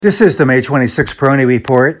This is the May 26 Peroni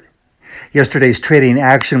Report. Yesterday's trading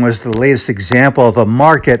action was the latest example of a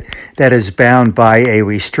market that is bound by a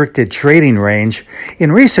restricted trading range.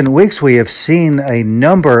 In recent weeks, we have seen a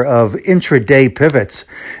number of intraday pivots.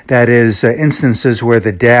 That is, instances where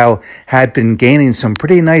the Dow had been gaining some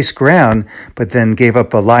pretty nice ground, but then gave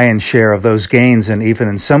up a lion's share of those gains and even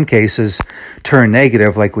in some cases turned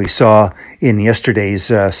negative like we saw in yesterday's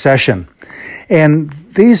session. And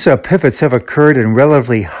these pivots have occurred in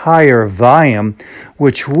relatively higher volume,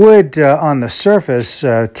 which would, on the surface,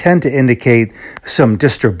 tend to indicate some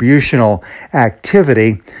distributional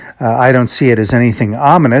activity. I don't see it as anything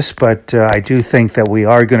ominous, but I do think that we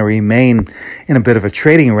are going to remain in a bit of a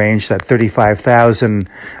trading range. That 35,000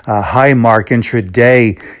 high mark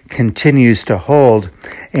intraday continues to hold,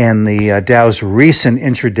 and the Dow's recent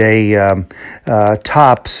intraday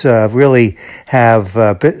tops really have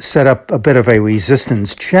set up a bit of a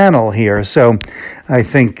resistance channel here. So I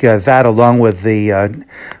think that, along with the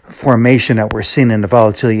formation that we're seeing in the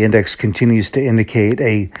volatility index, continues to indicate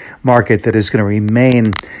a market that is going to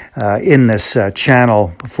remain in this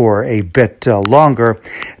channel for a bit longer.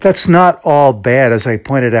 That's not all bad. As I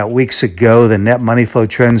pointed out weeks ago, the net money flow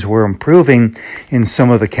trends were improving in some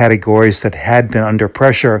of the categories that had been under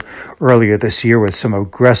pressure earlier this year with some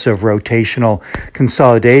aggressive rotational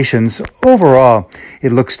consolidations. Overall,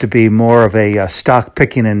 it looks to be more of a stock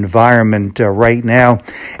picking environment right now,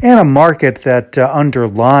 and a market that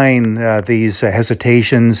underlying these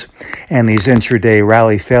hesitations and these intraday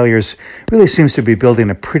rally failures really seems to be building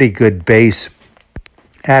a pretty good base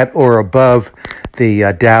at or above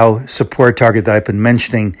the Dow support target that I've been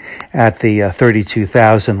mentioning at the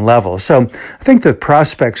 32,000 level. So I think the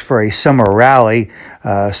prospects for a summer rally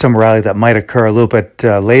that might occur a little bit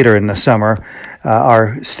later in the summer,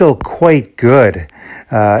 are still quite good.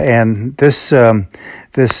 And this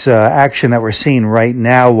action that we're seeing right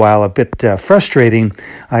now, while a bit frustrating,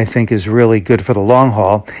 I think is really good for the long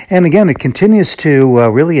haul. And again, it continues to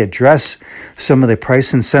really address some of the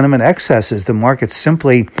price and sentiment excesses. The market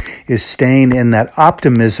simply is staying in that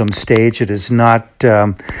optimism stage. It is not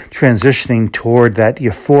transitioning toward that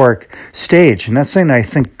euphoric stage. And that's something I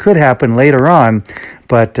think could happen later on,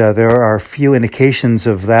 but there are few indications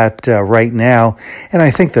of that right now, and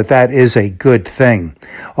I think that that is a good thing.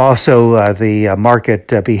 Also, the market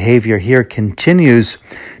behavior here continues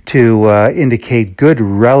to indicate good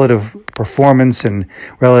relative performance and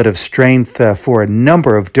relative strength for a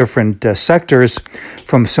number of different sectors,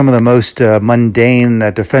 from some of the most mundane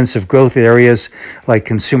defensive growth areas like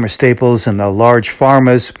consumer staples and the large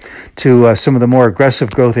pharmas to some of the more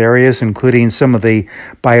aggressive growth areas, including some of the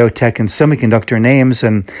biotech and semiconductor names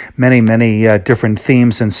and many different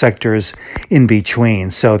themes and sectors in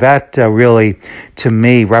between. So that really, to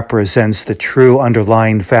me, represents the true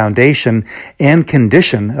underlying foundation and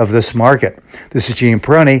condition of this market. This is Gene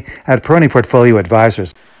Peroni at Peroni Portfolio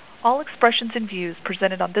Advisors. All expressions and views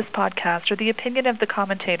presented on this podcast are the opinion of the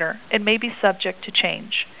commentator and may be subject to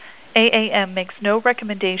change. AAM makes no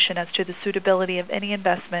recommendation as to the suitability of any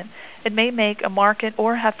investment and may make a market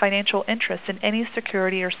or have financial interest in any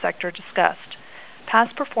security or sector discussed.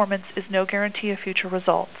 Past performance is no guarantee of future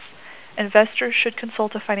results. Investors should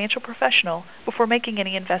consult a financial professional before making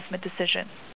any investment decision.